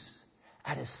peace,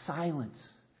 at His silence.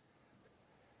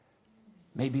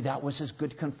 Maybe that was his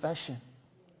good confession.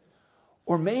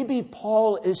 Or maybe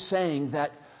Paul is saying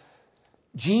that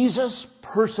Jesus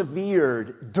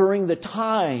persevered during the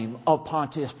time of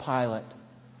Pontius Pilate.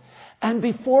 And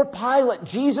before Pilate,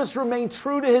 Jesus remained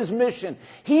true to His mission.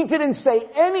 He didn't say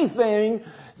anything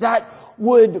that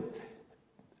would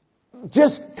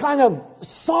just kind of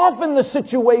soften the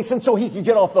situation so He could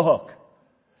get off the hook.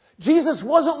 Jesus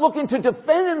wasn't looking to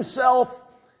defend himself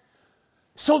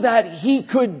so that he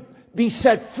could be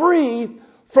set free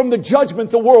from the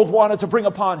judgment the world wanted to bring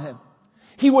upon him.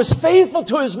 He was faithful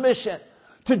to his mission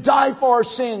to die for our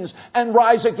sins and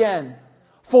rise again,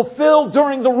 fulfilled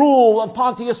during the rule of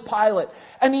Pontius Pilate.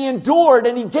 And he endured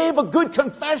and he gave a good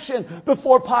confession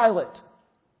before Pilate.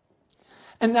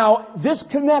 And now this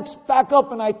connects back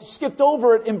up, and I skipped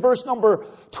over it in verse number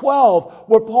 12,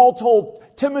 where Paul told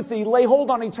Timothy, lay hold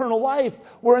on eternal life,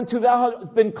 whereunto thou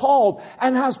hast been called,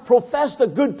 and hast professed a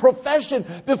good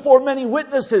profession before many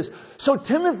witnesses. So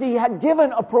Timothy had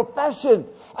given a profession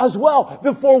as well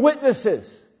before witnesses.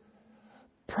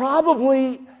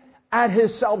 Probably at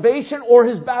his salvation or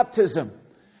his baptism.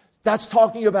 That's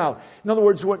talking about. In other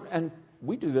words, and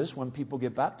we do this when people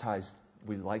get baptized.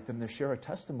 We like them to share a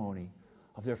testimony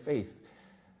of their faith.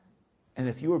 And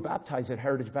if you were baptized at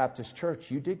Heritage Baptist Church,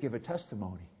 you did give a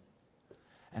testimony.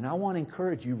 And I want to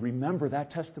encourage you, remember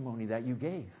that testimony that you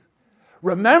gave.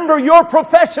 Remember your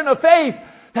profession of faith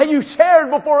that you shared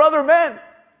before other men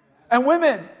and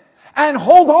women. And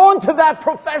hold on to that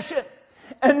profession.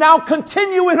 And now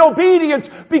continue in obedience,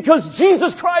 because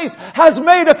Jesus Christ has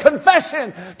made a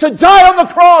confession to die on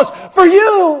the cross for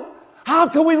you. How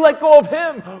can we let go of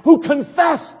Him who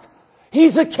confessed?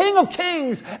 He's the King of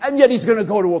Kings, and yet He's going to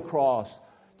go to a cross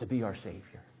to be our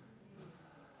Savior.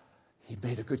 He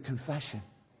made a good confession.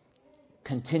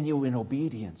 Continue in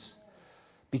obedience,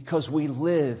 because we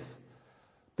live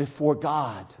before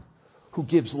God who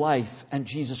gives life, and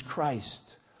Jesus Christ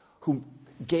who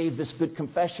gave this good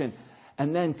confession.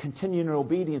 And then continue in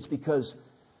obedience, because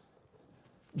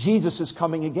Jesus is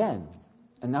coming again.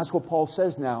 And that's what Paul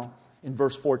says now in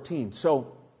verse 14.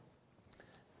 So,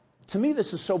 to me,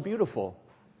 this is so beautiful.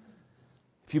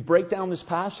 If you break down this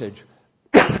passage,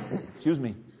 excuse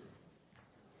me,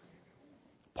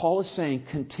 Paul is saying,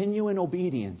 continue in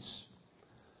obedience.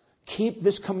 Keep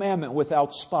this commandment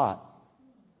without spot.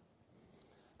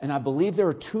 And I believe there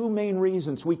are two main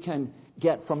reasons we can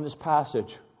get from this passage.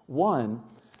 One,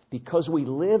 because we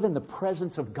live in the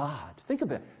presence of God. Think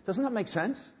of it. Doesn't that make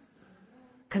sense?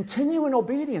 Continue in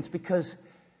obedience, because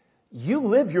you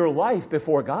live your life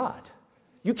before God.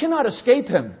 You cannot escape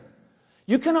Him.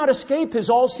 You cannot escape His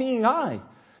all-seeing eye.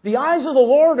 The eyes of the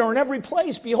Lord are in every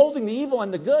place, beholding the evil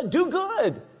and the good. Do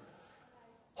good.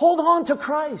 Hold on to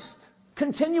Christ.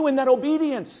 Continue in that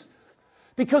obedience,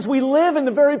 because we live in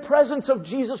the very presence of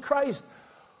Jesus Christ,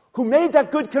 who made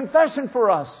that good confession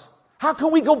for us. How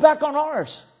can we go back on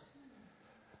ours?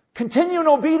 Continue in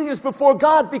obedience before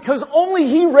God, because only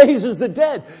He raises the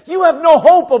dead. You have no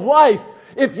hope of life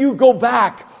if you go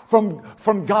back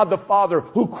from God the Father,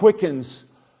 who quickens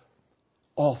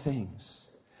all things.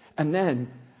 And then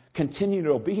continue in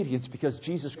obedience, because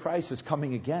Jesus Christ is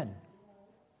coming again.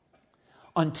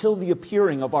 Until the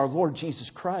appearing of our Lord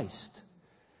Jesus Christ.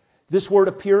 This word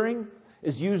appearing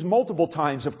is used multiple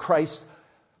times of Christ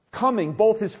coming,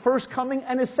 both His first coming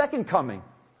and His second coming.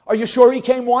 Are you sure He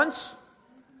came once?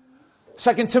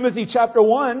 2 Timothy chapter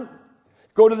 1,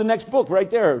 go to the next book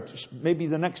right there, maybe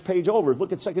the next page over.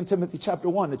 Look at 2 Timothy chapter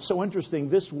 1. It's so interesting.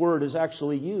 This word is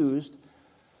actually used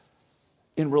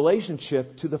in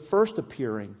relationship to the first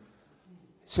appearing.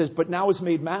 It says, but now is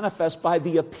made manifest by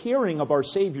the appearing of our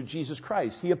Savior Jesus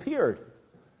Christ. He appeared.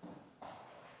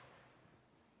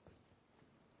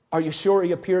 Are you sure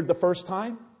He appeared the first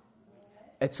time?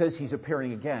 It says He's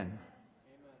appearing again.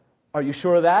 Are you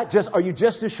sure of that? Are you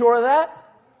just as sure of that?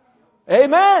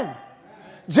 Amen.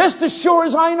 Just as sure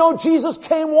as I know Jesus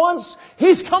came once,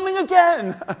 He's coming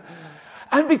again.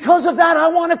 And because of that, I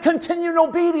want to continue in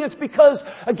obedience, because,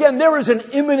 again, there is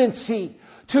an imminency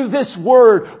to this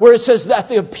word where it says that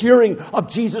the appearing of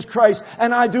Jesus Christ.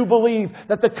 And I do believe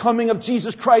that the coming of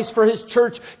Jesus Christ for His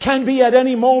church can be at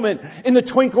any moment, in the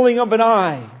twinkling of an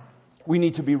eye. We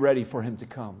need to be ready for Him to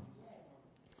come.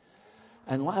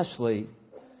 And lastly,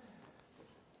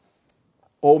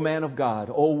 O man of God,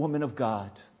 O woman of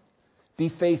God, be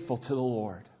faithful to the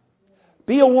Lord.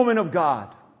 Be a woman of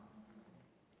God,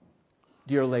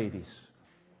 dear ladies.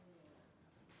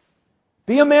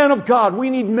 Be a man of God.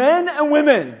 We need men and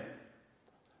women.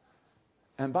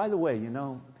 And by the way,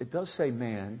 it does say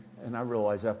man, and I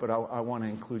realize that, but I want to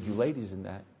include you ladies in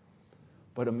that.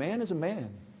 But a man is a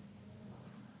man.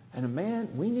 And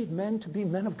we need men to be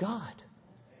men of God.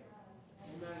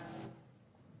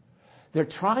 They're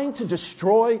trying to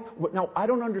destroy. Now, I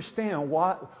don't understand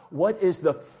what is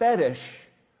the fetish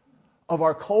of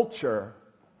our culture,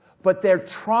 but they're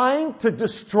trying to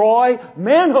destroy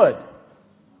manhood.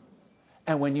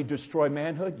 And when you destroy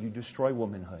manhood, you destroy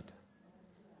womanhood.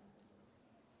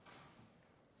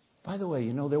 By the way,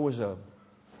 there was a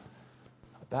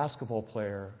basketball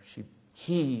player.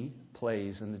 He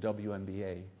plays in the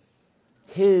WNBA.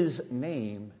 His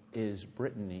name is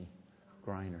Brittany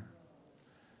Griner.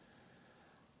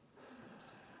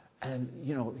 And,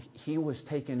 he was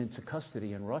taken into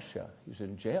custody in Russia. He was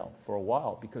in jail for a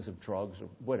while because of drugs or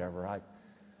whatever.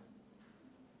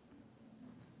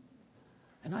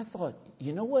 And I thought,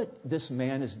 you know what this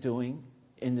man is doing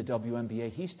in the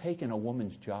WNBA? He's taken a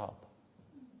woman's job.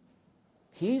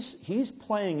 He's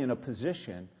playing in a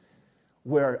position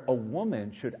where a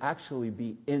woman should actually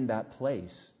be in that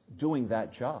place doing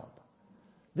that job.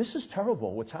 This is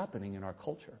terrible what's happening in our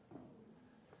culture.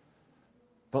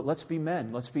 But let's be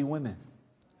men. Let's be women.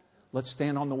 Let's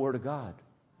stand on the Word of God.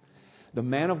 The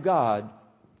man of God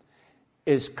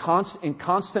is in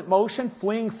constant motion,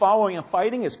 fleeing, following, and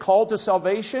fighting, is called to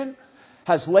salvation,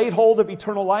 has laid hold of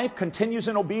eternal life, continues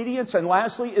in obedience, and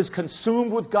lastly, is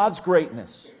consumed with God's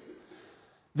greatness.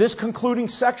 This concluding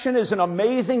section is an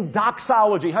amazing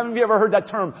doxology. Haven't you ever heard that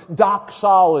term,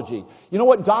 doxology? You know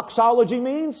what doxology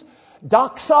means?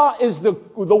 Doxa is the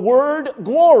word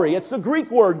glory. It's the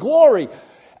Greek word, glory.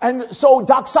 And so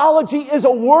doxology is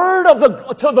a word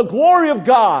to the glory of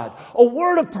God. A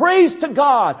word of praise to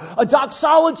God. A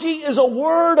doxology is a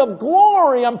word of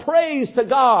glory and praise to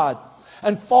God.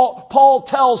 And Paul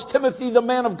tells Timothy, the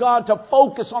man of God, to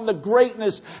focus on the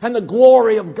greatness and the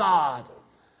glory of God.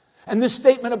 And this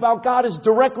statement about God is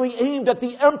directly aimed at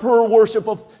the emperor worship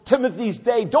of Timothy's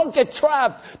day. Don't get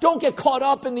trapped. Don't get caught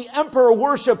up in the emperor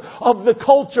worship of the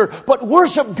culture, but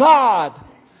worship God.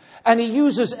 And he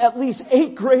uses at least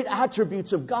 8 great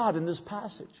attributes of God in this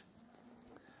passage.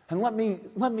 And let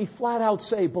me flat out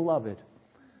say, beloved,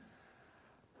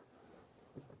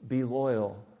 be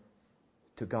loyal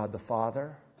to God the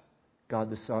Father, God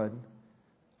the Son,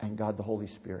 and God the Holy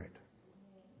Spirit.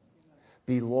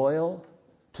 Be loyal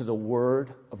to the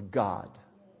Word of God.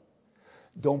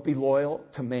 Don't be loyal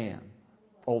to man,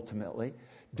 ultimately.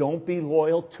 Don't be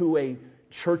loyal to a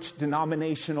church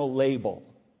denominational label.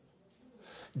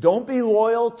 Don't be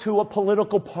loyal to a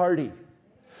political party.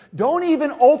 Don't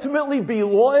even ultimately be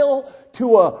loyal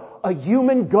to a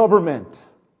human government.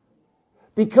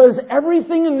 Because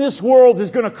everything in this world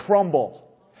is going to crumble.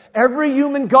 Every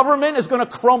human government is going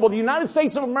to crumble. The United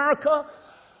States of America,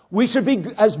 we should be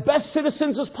as best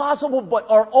citizens as possible, but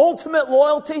our ultimate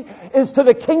loyalty is to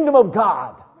the kingdom of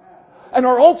God. And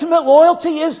our ultimate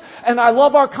loyalty is, and I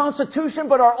love our Constitution,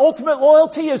 but our ultimate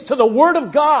loyalty is to the Word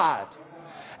of God.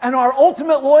 And our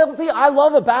ultimate loyalty, I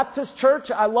love a Baptist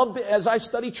church. As I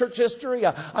study church history,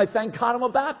 I thank God I'm a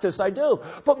Baptist. I do.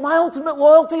 But my ultimate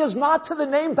loyalty is not to the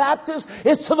name Baptist.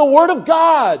 It's to the Word of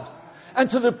God. And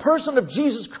to the person of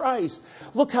Jesus Christ.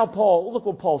 Look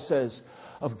what Paul says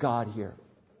of God here.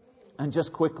 And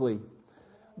just quickly,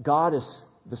 God is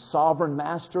the sovereign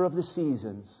master of the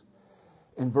seasons.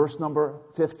 In verse number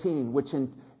 15, which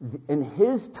in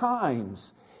His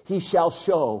times He shall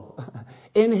show.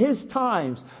 In His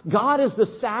times. God is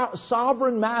the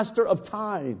sovereign master of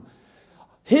time.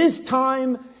 His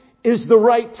time is the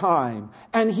right time.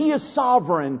 And He is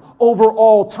sovereign over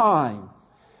all time.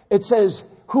 It says,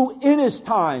 who in His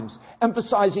times,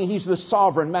 emphasizing He's the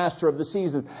sovereign master of the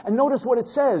season. And notice what it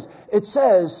says. It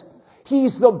says,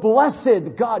 He's the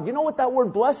blessed God. You know what that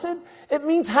word blessed? It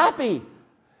means happy.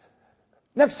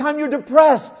 Next time you're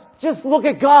depressed, just look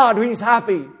at God. He's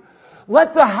happy.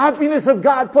 Let the happiness of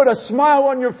God put a smile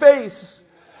on your face.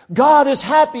 God is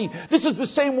happy. This is the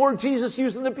same word Jesus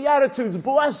used in the Beatitudes.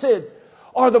 Blessed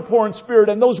are the poor in spirit.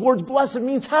 And those words, blessed,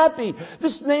 means happy.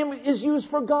 This name is used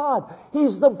for God.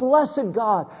 He's the blessed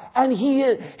God. And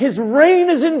His reign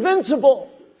is invincible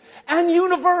and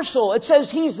universal. It says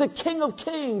He's the King of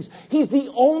kings. He's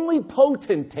the only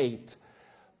potentate.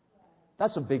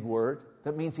 That's a big word.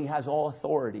 That means He has all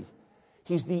authority.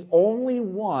 He's the only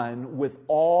one with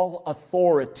all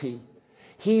authority.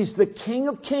 He's the King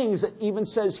of kings, it even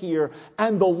says here,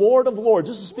 and the Lord of lords.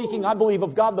 This is speaking, I believe,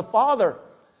 of God the Father.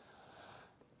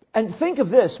 And think of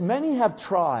this. Many have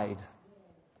tried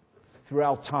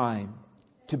throughout time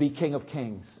to be King of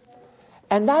kings.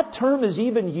 And that term is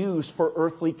even used for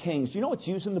earthly kings. Do you know what's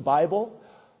used in the Bible?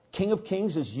 King of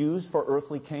kings is used for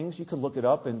earthly kings. You can look it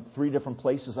up in 3 different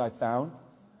places I found.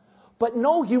 But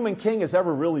no human king has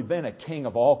ever really been a king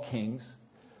of all kings.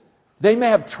 They may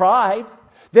have tried.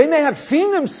 They may have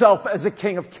seen themselves as a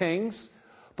King of kings.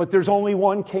 But there's only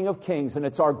one King of kings, and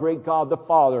it's our great God the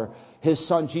Father, His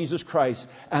Son Jesus Christ,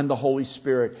 and the Holy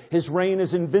Spirit. His reign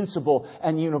is invincible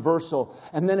and universal.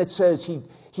 And then it says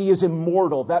He is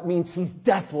immortal. That means He's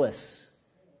deathless.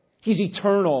 He's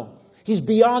eternal. He's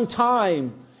beyond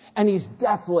time. And He's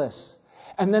deathless.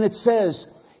 And then it says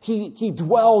He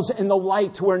dwells in the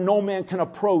light where no man can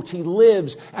approach. He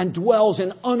lives and dwells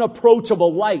in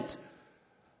unapproachable light.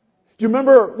 Do you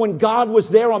remember when God was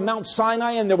there on Mount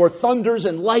Sinai and there were thunders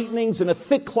and lightnings and a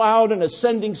thick cloud and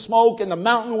ascending smoke and the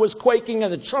mountain was quaking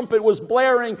and the trumpet was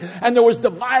blaring and there was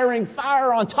devouring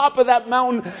fire on top of that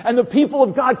mountain and the people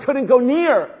of God couldn't go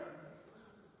near?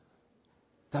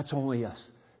 That's only us.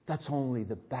 That's only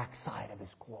the backside of His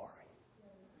glory.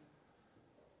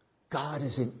 God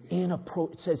is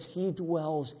it says He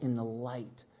dwells in the light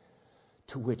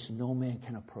to which no man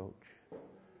can approach.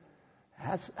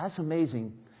 That's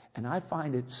amazing. And I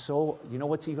find it so, you know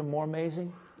what's even more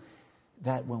amazing?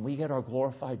 That when we get our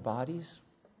glorified bodies,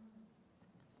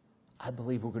 I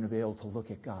believe we're going to be able to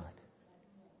look at God.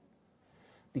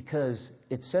 Because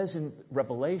it says in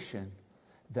Revelation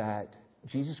that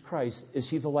Jesus Christ, is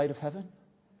He the light of heaven?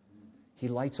 He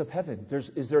lights up heaven.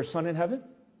 Is there a sun in heaven?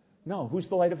 No. Who's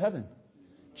the light of heaven?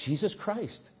 Jesus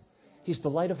Christ. He's the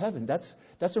light of heaven.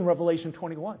 That's in Revelation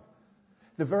 21.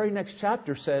 The very next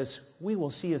chapter says, we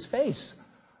will see His face.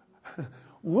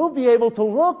 We'll be able to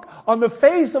look on the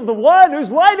face of the one who's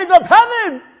lighting up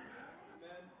heaven.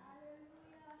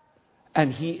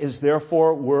 And He is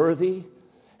therefore worthy.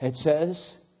 It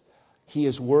says, He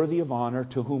is worthy of honor,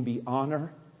 to whom be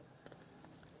honor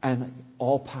and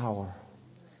all power.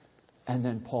 And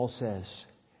then Paul says,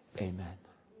 Amen.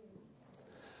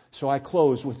 So I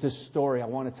close with this story. I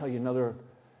want to tell you another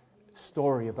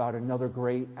story about another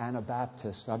great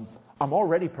Anabaptist. I'm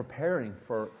already preparing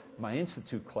for my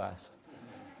institute class.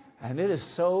 And it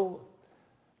is so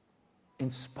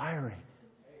inspiring.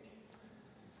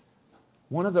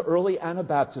 One of the early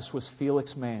Anabaptists was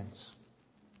Felix Manz.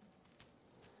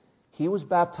 He was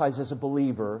baptized as a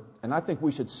believer, and I think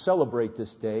we should celebrate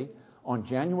this day on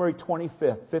January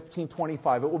 25th,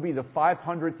 1525. It will be the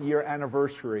 500th year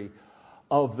anniversary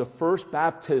of the first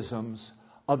baptisms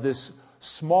of this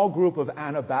small group of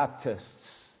Anabaptists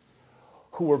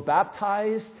who were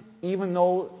baptized even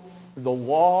though the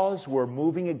laws were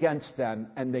moving against them,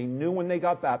 and they knew when they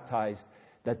got baptized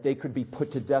that they could be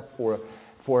put to death for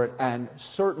it. And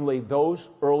certainly those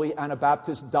early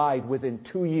Anabaptists died within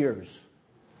 2 years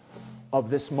of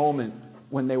this moment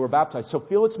when they were baptized. So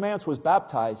Felix Manz was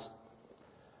baptized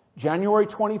January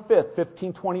 25th,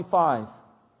 1525.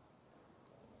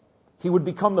 He would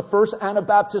become the first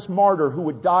Anabaptist martyr who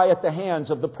would die at the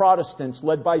hands of the Protestants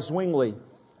led by Zwingli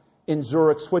in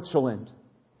Zurich, Switzerland.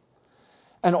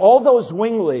 And although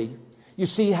Zwingli, you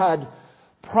see, had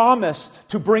promised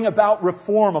to bring about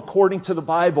reform according to the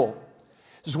Bible,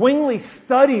 Zwingli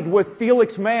studied with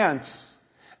Felix Manz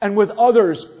and with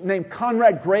others named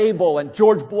Conrad Grebel and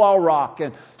George Blaurock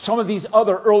and some of these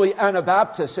other early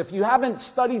Anabaptists. If you haven't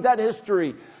studied that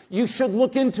history, you should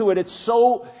look into it. It's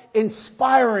so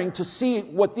inspiring to see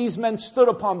what these men stood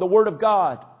upon, the Word of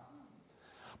God.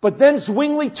 But then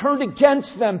Zwingli turned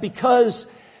against them because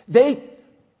they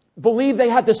believed they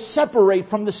had to separate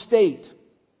from the state.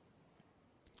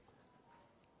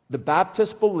 The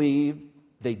Baptists believed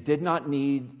they did not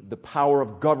need the power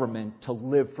of government to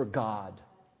live for God.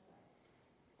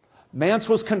 Manz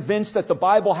was convinced that the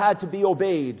Bible had to be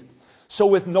obeyed. So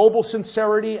with noble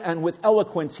sincerity and with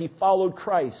eloquence, he followed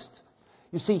Christ.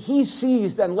 You see, he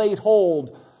seized and laid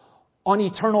hold on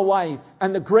eternal life,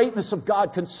 and the greatness of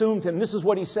God consumed him. This is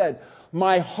what he said: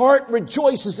 "My heart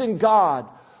rejoices in God,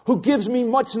 who gives me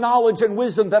much knowledge and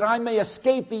wisdom, that I may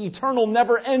escape the eternal,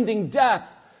 never-ending death."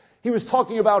 He was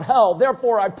talking about hell.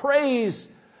 "Therefore I praise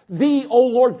Thee, O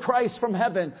Lord Christ, from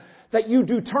heaven, that You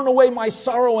do turn away my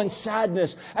sorrow and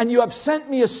sadness, and You have sent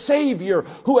me a Savior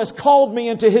who has called me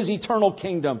into His eternal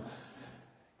kingdom."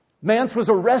 Manz was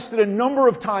arrested a number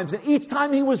of times, and each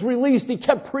time he was released, he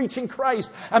kept preaching Christ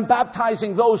and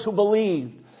baptizing those who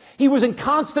believed. He was in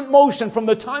constant motion from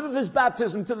the time of his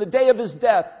baptism to the day of his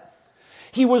death.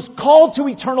 He was called to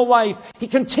eternal life. He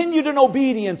continued in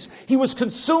obedience. He was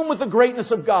consumed with the greatness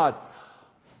of God.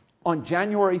 On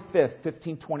January 5th,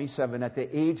 1527, at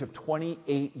the age of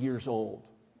 28 years old.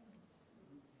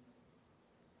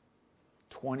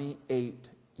 28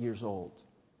 years old.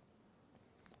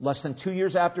 Less than 2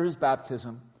 years after his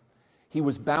baptism, he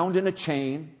was bound in a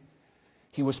chain.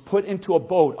 He was put into a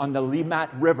boat on the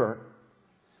Limmat River.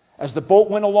 As the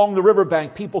boat went along the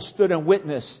riverbank, people stood and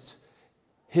witnessed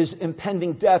his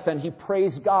impending death, and he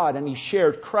praised God and he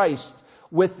shared Christ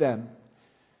with them.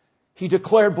 He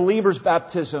declared believers'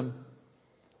 baptism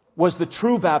was the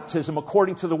true baptism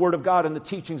according to the Word of God and the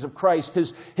teachings of Christ.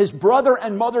 His brother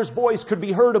and mother's voice could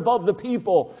be heard above the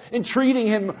people, entreating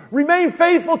him, "Remain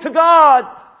faithful to God,"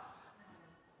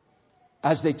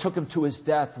 as they took him to his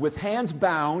death. With hands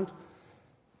bound,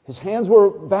 His hands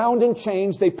were bound in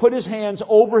chains. They put his hands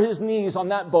over his knees on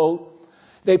that boat.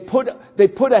 They put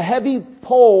a heavy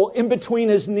pole in between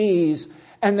his knees,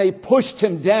 and they pushed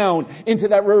him down into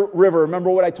that river. Remember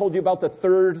what I told you about the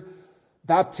third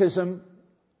baptism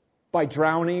by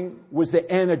drowning was the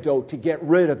antidote to get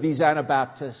rid of these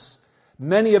Anabaptists.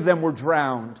 Many of them were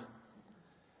drowned.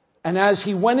 And as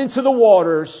he went into the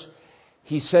waters,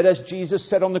 he said, as Jesus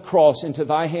said on the cross, into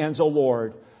thy hands, O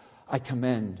Lord, I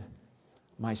commend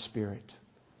my spirit.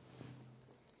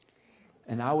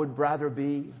 And I would rather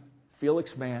be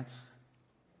Felix Mance,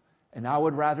 and I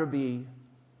would rather be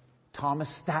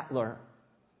Thomas Statler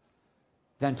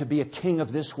than to be a king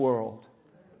of this world,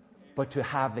 but to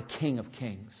have the King of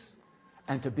Kings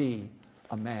and to be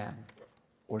a man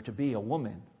or to be a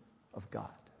woman of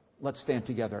God. Let's stand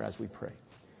together as we pray.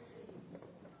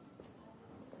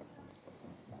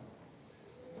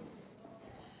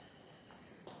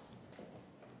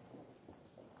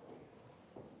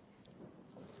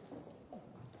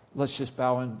 Let's just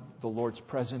bow in the Lord's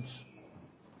presence.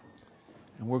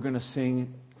 And we're going to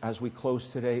sing as we close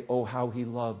today, oh, how He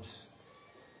loves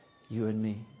you and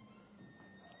me.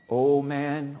 Oh,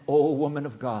 man, oh, woman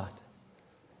of God,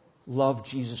 love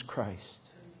Jesus Christ.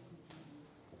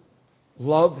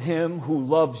 Love Him who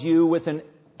loves you with an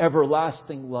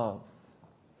everlasting love.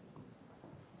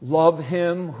 Love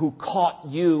Him who caught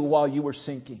you while you were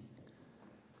sinking.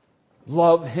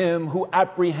 Love Him who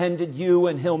apprehended you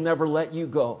and He'll never let you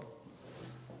go.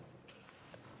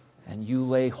 And you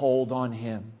lay hold on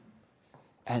Him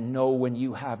and know when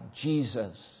you have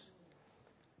Jesus,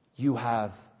 you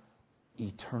have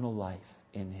eternal life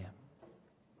in Him.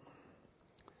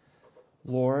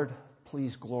 Lord,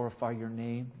 please glorify Your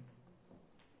name.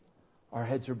 Our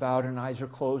heads are bowed and eyes are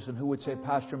closed. And who would say,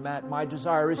 Pastor Matt, my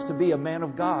desire is to be a man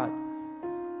of God.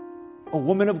 A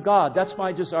woman of God, that's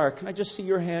my desire. Can I just see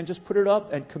your hand? Just put it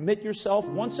up and commit yourself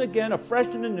once again, afresh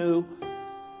and anew.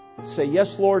 Say,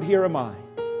 yes, Lord, here am I.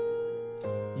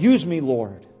 Use me,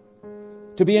 Lord,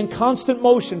 to be in constant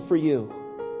motion for You.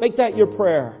 Make that your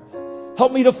prayer.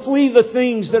 Help me to flee the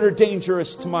things that are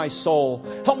dangerous to my soul.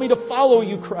 Help me to follow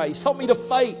You, Christ. Help me to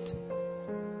fight.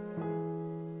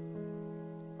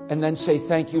 And then say,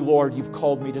 thank You, Lord, You've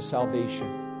called me to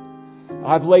salvation.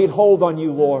 I've laid hold on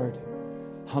You, Lord.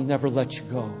 I'll never let You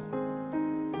go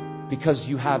because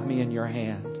You have me in Your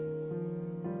hand.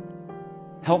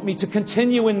 Help me to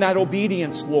continue in that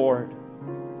obedience, Lord,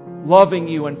 loving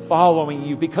You and following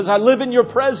You because I live in Your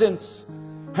presence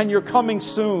and You're coming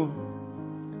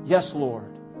soon. Yes, Lord.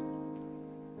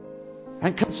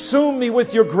 And consume me with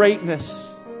Your greatness.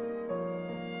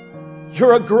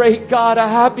 You're a great God, a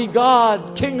happy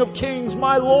God, King of Kings,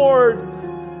 my Lord.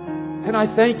 And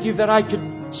I thank You that I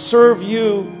could serve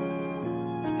You.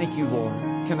 Thank You, Lord.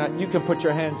 You can put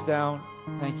your hands down.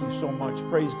 Thank You so much.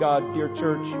 Praise God, dear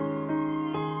church.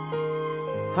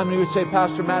 How many would say,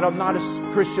 Pastor Matt, I'm not a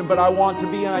Christian, but I want to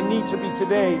be and I need to be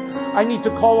today. I need to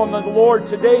call on the Lord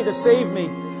today to save me.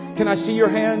 Can I see your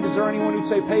hand? Is there anyone who'd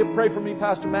say, pray for me,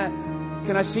 Pastor Matt?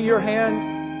 Can I see your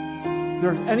hand? Is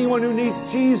there anyone who needs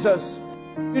Jesus?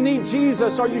 You need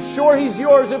Jesus. Are you sure He's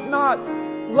yours? If not,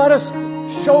 let us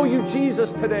show you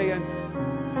Jesus today and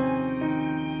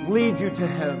lead you to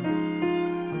Him.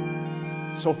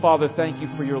 So, Father, thank You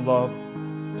for Your love.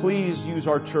 Please use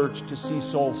our church to see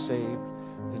souls saved.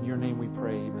 In Your name we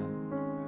pray, amen.